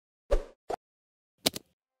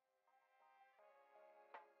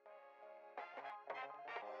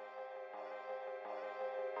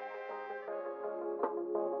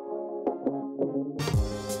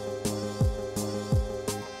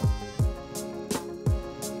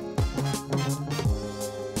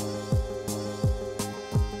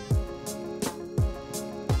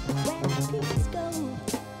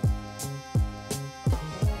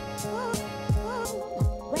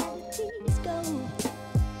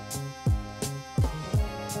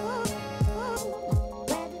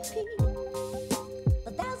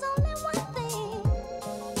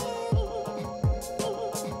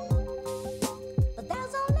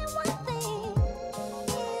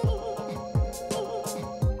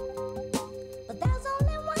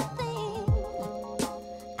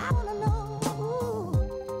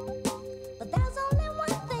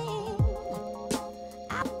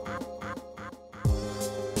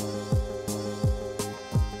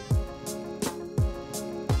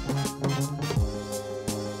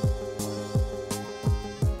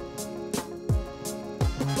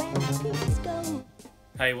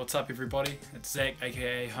Hey, what's up everybody? It's Zach,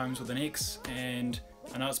 aka Homes with an X, and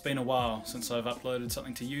I know it's been a while since I've uploaded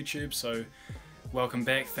something to YouTube, so welcome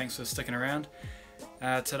back, thanks for sticking around.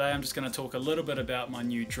 Today I'm just going to talk a little bit about my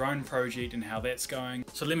new drone project and how that's going.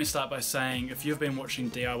 So let me start by saying, if you've been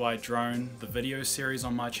watching DIY Drone, the video series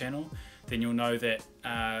on my channel, then you'll know that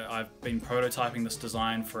I've been prototyping this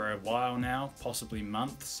design for a while now, possibly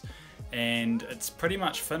months, and it's pretty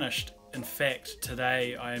much finished. In fact,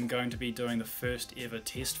 today I am going to be doing the first ever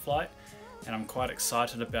test flight, and I'm quite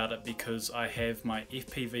excited about it because I have my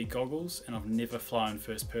FPV goggles and I've never flown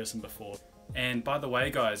first person before. And by the way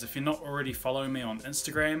guys, if you're not already following me on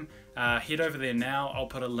Instagram, head over there now. I'll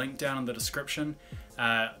put a link down in the description.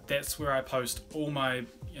 That's where I post all my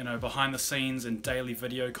behind the scenes and daily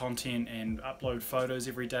video content and upload photos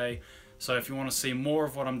every day. So if you want to see more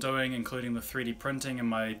of what I'm doing, including the 3D printing and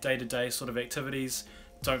my day-to-day sort of activities,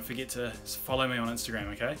 don't forget to follow me on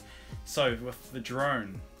Instagram, okay? So with the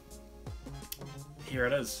drone, here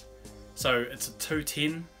it is. So it's a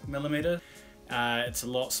 210mm. It's a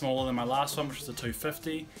lot smaller than my last one, which was a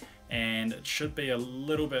 250, and it should be a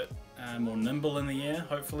little bit more nimble in the air,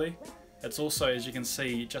 hopefully. It's also, as you can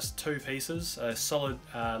see, just two pieces, a solid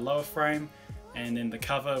lower frame, and then the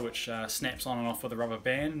cover, which snaps on and off with a rubber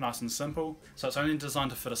band, nice and simple. So it's only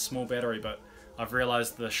designed to fit a small battery, but I've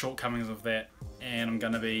realised the shortcomings of that, and I'm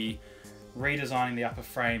going to be redesigning the upper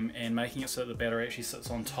frame and making it so that the battery actually sits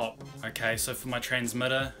on top. Okay, so for my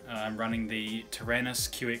transmitter, I'm running the Tyrannus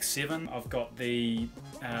QX7. I've got the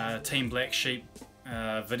Team Black Sheep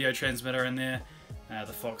video transmitter in there,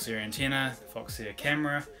 the Foxeer antenna, Foxeer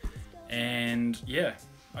camera, and yeah,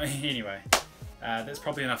 anyway. That's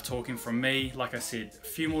probably enough talking from me. Like I said, a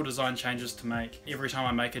few more design changes to make. Every time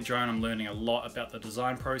I make a drone, I'm learning a lot about the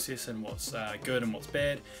design process and what's good and what's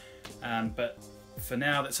bad. But for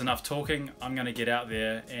now, that's enough talking. I'm going to get out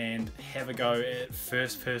there and have a go at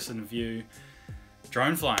first person view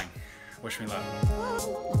drone flying. Wish me luck.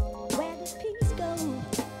 Where does peace go?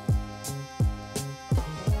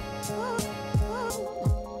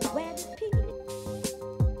 Where does peace?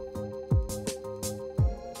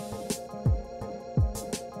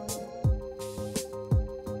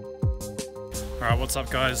 Alright, what's up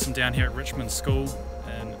guys? I'm down here at Richmond School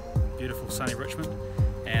in beautiful sunny Richmond,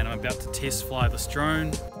 and I'm about to test fly this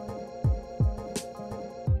drone.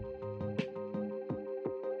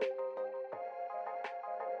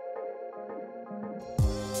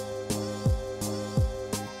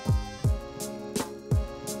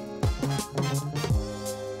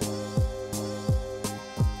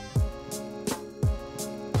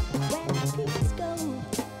 Where does peace go?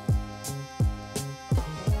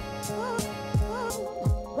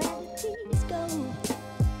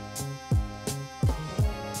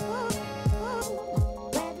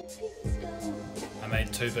 I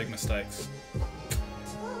made two big mistakes.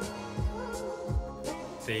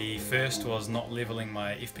 The first was not leveling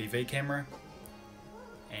my FPV camera,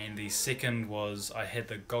 and the second was I had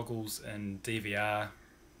the goggles in DVR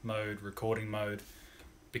mode, recording mode.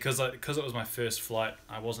 Because it was my first flight,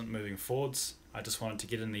 I wasn't moving forwards, I just wanted to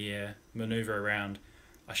get in the air, maneuver around.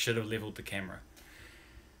 I should have leveled the camera.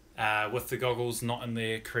 With the goggles not in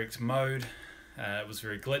their correct mode, it was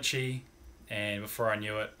very glitchy, and before I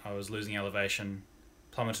knew it, I was losing elevation,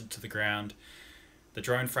 plummeted to the ground. The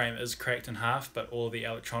drone frame is cracked in half, but all the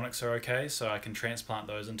electronics are okay, so I can transplant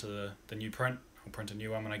those into the new print. I'll print a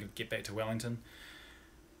new one when I get back to Wellington.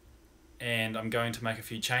 And I'm going to make a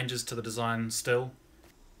few changes to the design still.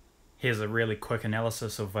 Here's a really quick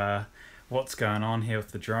analysis of what's going on here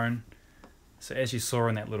with the drone. So as you saw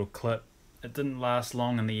in that little clip, it didn't last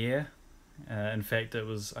long in the air. In fact, it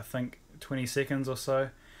was, I think, 20 seconds or so.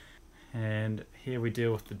 And here we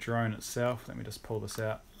deal with the drone itself. Let me just pull this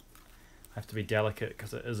out. I have to be delicate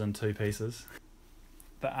because it is in two pieces.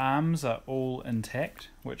 The arms are all intact,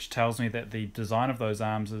 which tells me that the design of those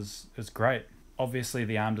arms is great. Obviously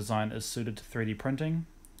the arm design is suited to 3D printing.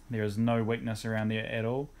 There is no weakness around there at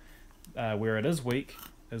all. Where it is weak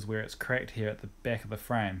is where it's cracked here at the back of the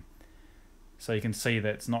frame. So you can see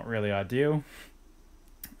that it's not really ideal.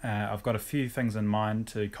 I've got a few things in mind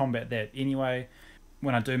to combat that anyway.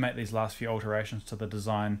 When I do make these last few alterations to the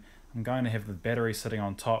design, I'm going to have the battery sitting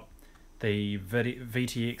on top. The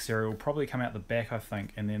VTX area will probably come out the back, I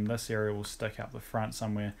think, and then this area will stick up the front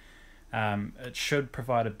somewhere. It should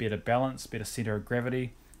provide a better balance, better center of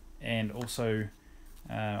gravity, and also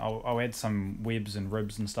I'll add some webs and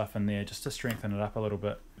ribs and stuff in there just to strengthen it up a little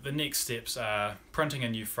bit. The next steps are printing a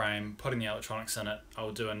new frame, putting the electronics in it.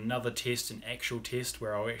 I'll do another test, an actual test,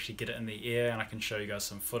 where I'll actually get it in the air and I can show you guys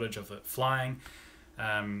some footage of it flying.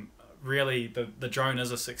 Really, the drone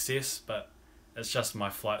is a success, but it's just my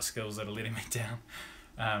flight skills that are letting me down.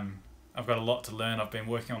 I've got a lot to learn. I've been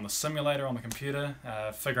working on the simulator on the computer,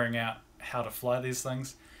 figuring out how to fly these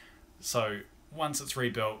things. So once it's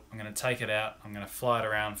rebuilt, I'm going to take it out, I'm going to fly it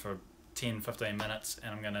around for 10-15 minutes,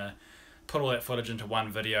 and I'm going to put all that footage into one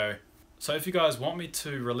video. So if you guys want me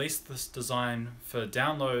to release this design for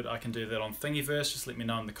download, I can do that on Thingiverse. Just let me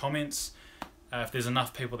know in the comments. If there's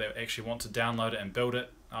enough people that actually want to download it and build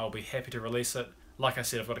it, I'll be happy to release it. Like I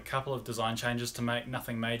said, I've got a couple of design changes to make,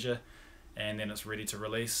 nothing major, and then it's ready to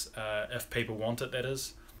release if people want it, that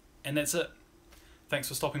is. And that's it. Thanks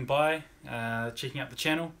for stopping by, checking out the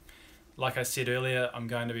channel. Like I said earlier, I'm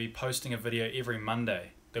going to be posting a video every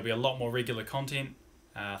Monday. There'll be a lot more regular content.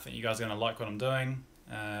 I think you guys are going to like what I'm doing.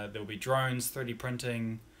 There'll be drones, 3D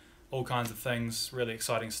printing, all kinds of things, really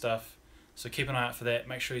exciting stuff. So keep an eye out for that.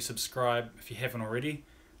 Make sure you subscribe if you haven't already.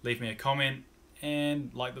 Leave me a comment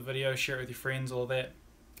and like the video, share it with your friends, all that.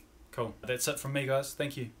 Cool. That's it from me, guys.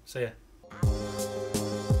 Thank you. See ya.